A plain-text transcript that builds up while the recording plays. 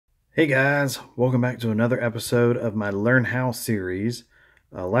Hey guys, welcome back to another episode of my Learn How series.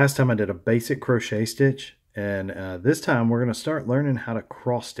 Last time I did a basic crochet stitch, and this time we're going to start learning how to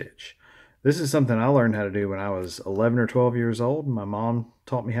cross stitch. This is something I learned how to do when I was 11 or 12 years old. My mom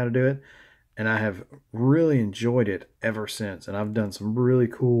taught me how to do it, and I have really enjoyed it ever since. And I've done some really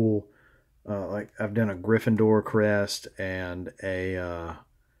cool, like I've done a Gryffindor crest and a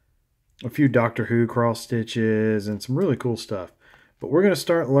few Doctor Who cross stitches and some really cool stuff. But we're going to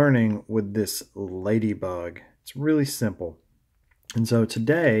start learning with this ladybug. It's really simple. And so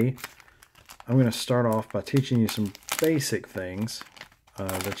today, I'm going to start off by teaching you some basic things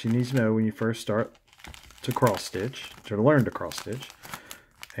that you need to know when you first start to cross stitch, to learn to cross stitch.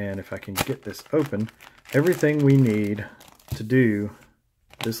 And if I can get this open, everything we need to do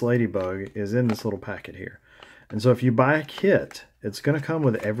this ladybug is in this little packet here. And so if you buy a kit, it's going to come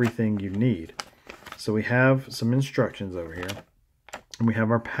with everything you need. So we have some instructions over here. And we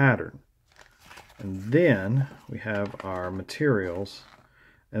have our pattern, and then we have our materials,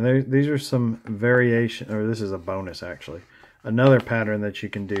 and these are some variation, or this is a bonus actually, another pattern that you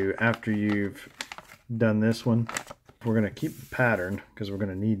can do after you've done this one. We're going to keep the pattern because we're going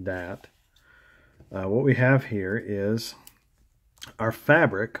to need that. What we have here is our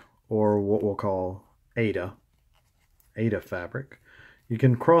fabric, or what we'll call Aida fabric. You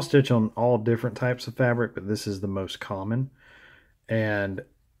can cross stitch on all different types of fabric, but this is the most common. And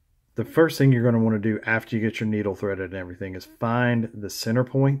the first thing you're going to want to do after you get your needle threaded and everything is find the center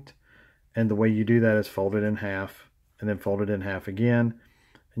point. And the way you do that is fold it in half and then fold it in half again.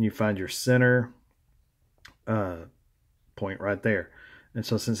 And you find your center point right there. And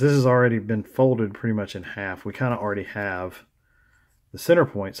so since this has already been folded pretty much in half, we kind of already have the center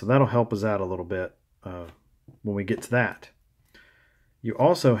point. So that'll help us out a little bit when we get to that. You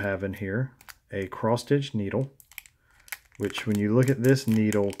also have in here a cross stitch needle, which when you look at this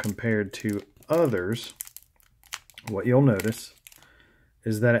needle compared to others, what you'll notice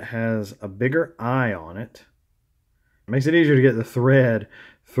is that it has a bigger eye on it. It makes it easier to get the thread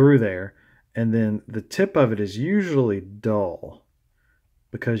through there. And then the tip of it is usually dull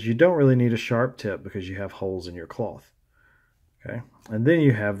because you don't really need a sharp tip because you have holes in your cloth. Okay, and then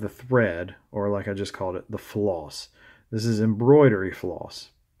you have the thread, or like I just called it, the floss. This is embroidery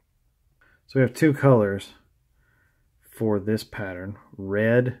floss. So we have two colors for this pattern,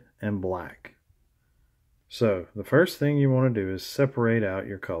 red and black. So the first thing you want to do is separate out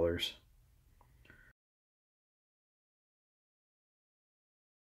your colors.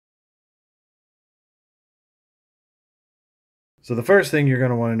 So the first thing you're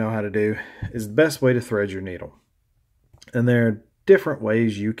going to want to know how to do is the best way to thread your needle. And there are different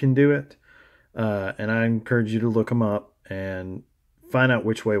ways you can do it. And I encourage you to look them up and find out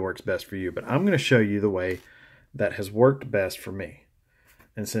which way works best for you. But I'm going to show you the way that has worked best for me.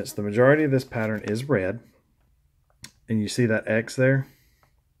 And since the majority of this pattern is red, and you see that X there,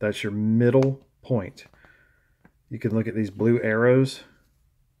 that's your middle point. You can look at these blue arrows.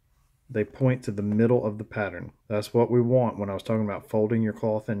 They point to the middle of the pattern. That's what we want when I was talking about folding your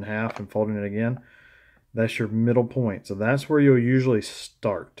cloth in half and folding it again. That's your middle point. So that's where you'll usually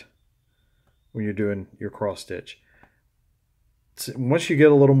start when you're doing your cross stitch. Once you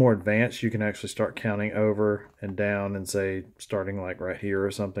get a little more advanced, you can actually start counting over and down and say starting like right here or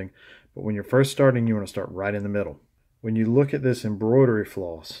something. But when you're first starting, you want to start right in the middle. When you look at this embroidery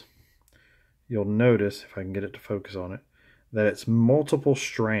floss, you'll notice, if I can get it to focus on it, that it's multiple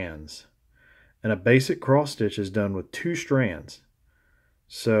strands. And a basic cross stitch is done with 2 strands.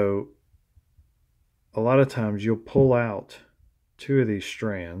 So a lot of times you'll pull out 2 of these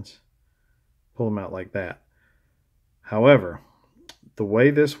strands, pull them out like that. However, the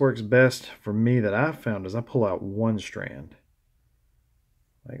way this works best for me that I've found is I pull out 1 strand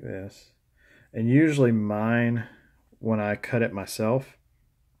like this. And usually mine, when I cut it myself,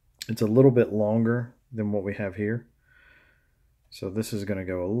 it's a little bit longer than what we have here. So this is going to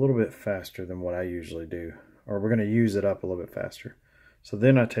go a little bit faster than what I usually do, or we're going to use it up a little bit faster. So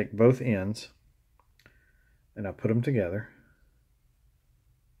then I take both ends and I put them together.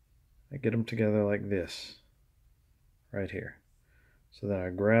 I get them together like this right here. So then I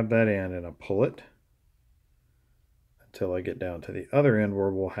grab that end and I pull it until I get down to the other end where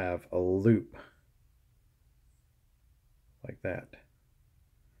we'll have a loop like that.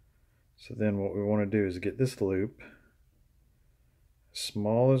 So then what we want to do is get this loop as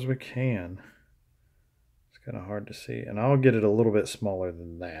small as we can. It's kind of hard to see, and I'll get it a little bit smaller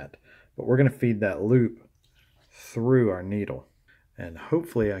than that, but we're going to feed that loop through our needle, and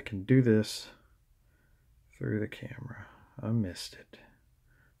hopefully I can do this through the camera. I missed it.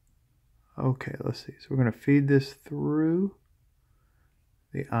 Okay, let's see. So we're going to feed this through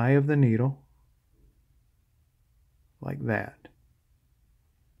the eye of the needle like that.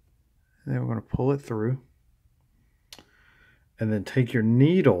 And then we're going to pull it through. And then take your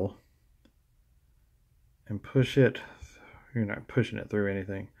needle and push it. You're not pushing it through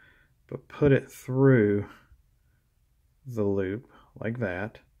anything, but put it through the loop like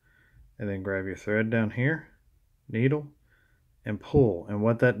that. And then grab your thread down here, needle, and pull. And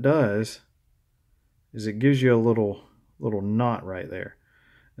what that does is it gives you a little knot right there.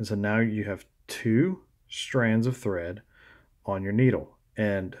 And so now you have 2 strands of thread on your needle.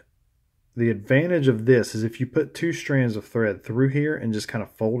 And the advantage of this is if you put 2 strands of thread through here and just kind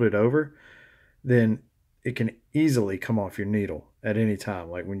of fold it over, then it can easily come off your needle at any time.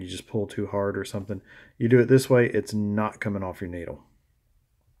 Like when you just pull too hard or something, you do it this way, it's not coming off your needle.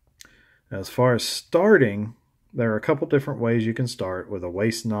 Now, as far as starting, there are a couple different ways you can start, with a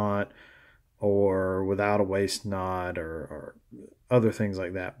waist knot or without a waist knot or other things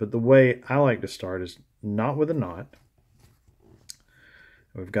like that. But the way I like to start is not with a knot.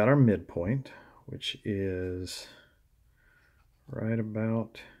 We've got our midpoint, which is right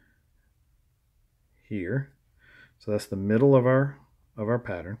about here. So that's the middle of our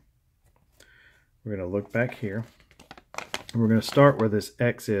pattern. We're going to look back here. And we're going to start where this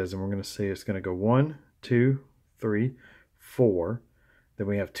X is, and we're going to see it's going to go 1, 2, 3, 4. Then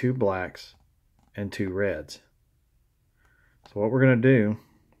we have 2 blacks and 2 reds. So what we're going to do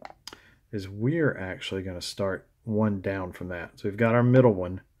is we're actually going to start 1 down from that. So we've got our middle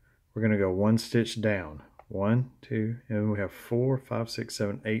one. We're going to go 1 stitch down. 1, 2, and we have 4, 5, 6,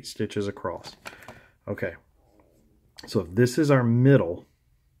 7, 8 stitches across. Okay. So if this is our middle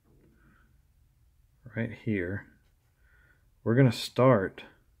right here, we're going to start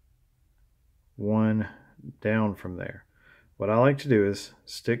 1 down from there. What I like to do is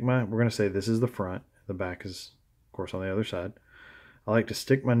we're going to say this is the front. The back is, of course, on the other side. I like to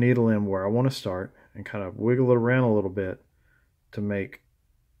stick my needle in where I want to start and kind of wiggle it around a little bit to make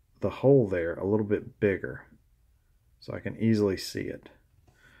the hole there a little bit bigger so I can easily see it.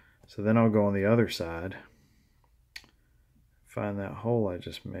 So then I'll go on the other side, find that hole I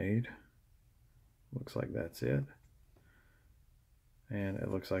just made. Looks like that's it. And it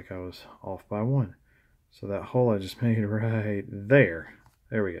looks like I was off by 1. So that hole I just made right there.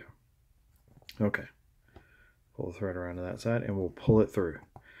 There we go. Okay. Pull the thread around to that side and we'll pull it through.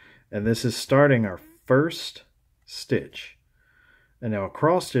 And this is starting our first stitch. And now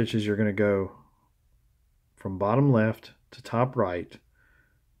across stitches, you're going to go from bottom left to top right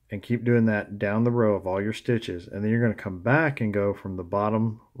and keep doing that down the row of all your stitches. And then you're going to come back and go from the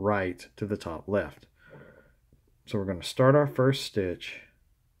bottom right to the top left. So we're going to start our first stitch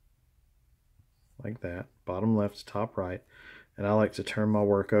like that, bottom left to top right. And I like to turn my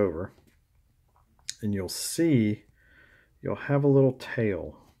work over. And you'll see you'll have a little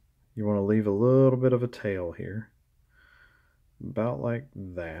tail. You want to leave a little bit of a tail here, about like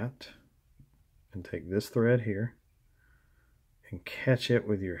that, and take this thread here and catch it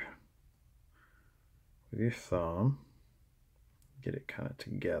with your thumb, get it kind of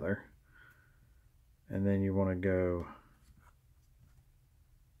together, and then you want to go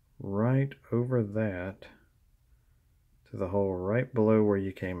right over that to the hole right below where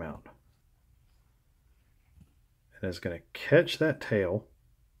you came out. And it's going to catch that tail,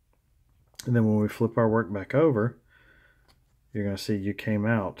 and then when we flip our work back over, you're going to see you came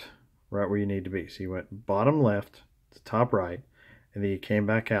out right where you need to be. So you went bottom left to top right, and then you came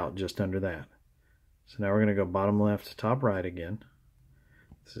back out just under that. So now we're going to go bottom left to top right again.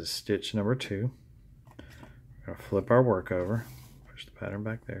 This is stitch number 2. We're going to flip our work over, push the pattern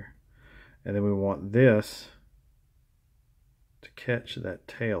back there, and then we want this to catch that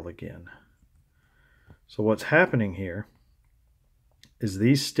tail again. So what's happening here is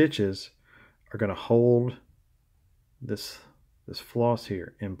these stitches are going to hold this floss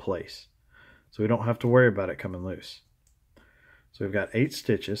here in place. So we don't have to worry about it coming loose. So we've got 8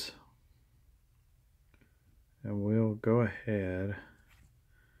 stitches. And we'll go ahead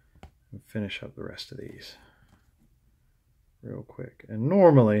and finish up the rest of these real quick. And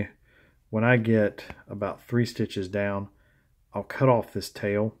normally, when I get about 3 stitches down, I'll cut off this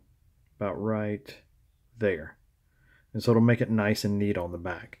tail about right there. And so it'll make it nice and neat on the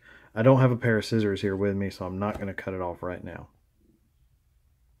back. I don't have a pair of scissors here with me, so I'm not going to cut it off right now.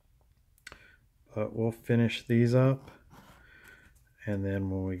 But we'll finish these up. And then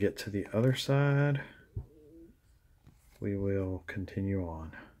when we get to the other side, we will continue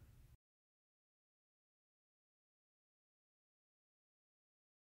on.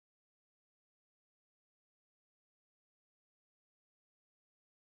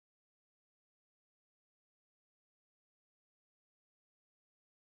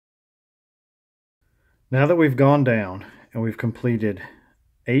 Now that we've gone down and we've completed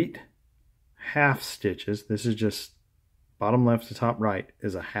 8 half stitches, this is just bottom left to top right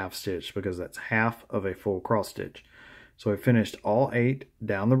is a half stitch because that's half of a full cross stitch. So I finished all 8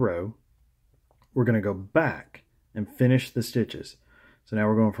 down the row. We're going to go back and finish the stitches. So now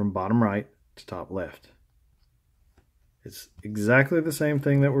we're going from bottom right to top left. It's exactly the same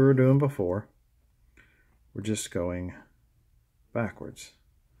thing that we were doing before. We're just going backwards.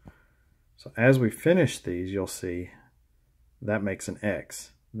 So as we finish these, you'll see that makes an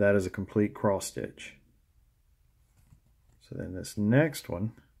X. That is a complete cross stitch. So then this next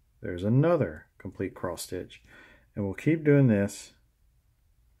one, there's another complete cross stitch. And we'll keep doing this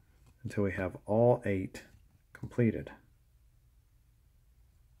until we have all 8 completed.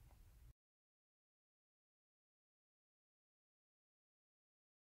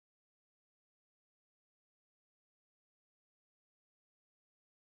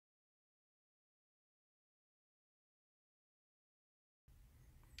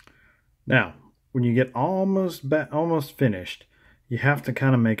 Now, when you get almost finished, you have to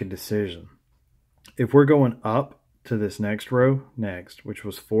kind of make a decision. If we're going up to this next row next, which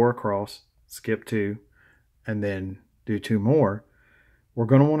was 4 across, skip 2, and then do 2 more, we're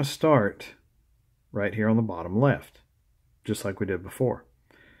going to want to start right here on the bottom left, just like we did before.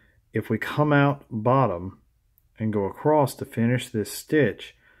 If we come out bottom and go across to finish this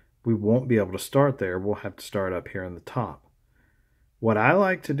stitch, we won't be able to start there. We'll have to start up here on the top. What I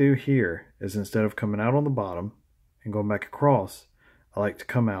like to do here is instead of coming out on the bottom and going back across, I like to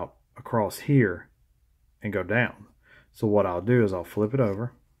come out across here and go down. So what I'll do is I'll flip it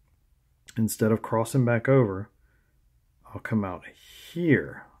over. Instead of crossing back over, I'll come out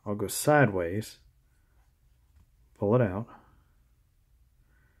here. I'll go sideways, pull it out,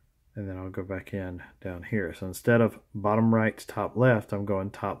 and then I'll go back in down here. So instead of bottom right to top left, I'm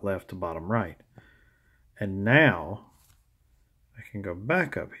going top left to bottom right. And now I can go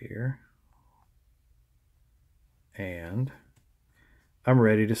back up here and I'm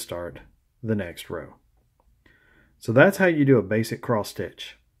ready to start the next row. So that's how you do a basic cross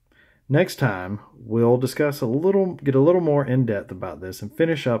stitch. Next time, we'll discuss get a little more in depth about this and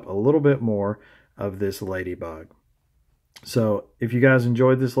finish up a little bit more of this ladybug. So if you guys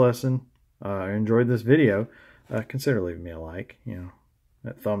enjoyed this lesson, enjoyed this video, consider leaving me a like,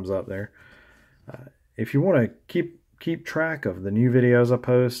 that thumbs up there. If you want to keep track of the new videos I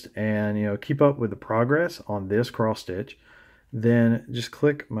post and keep up with the progress on this cross stitch, then just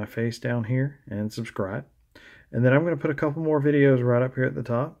click my face down here and subscribe. And then I'm going to put a couple more videos right up here at the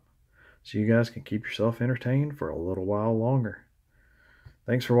top so you guys can keep yourself entertained for a little while longer.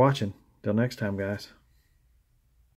 Thanks for watching. Till next time, guys.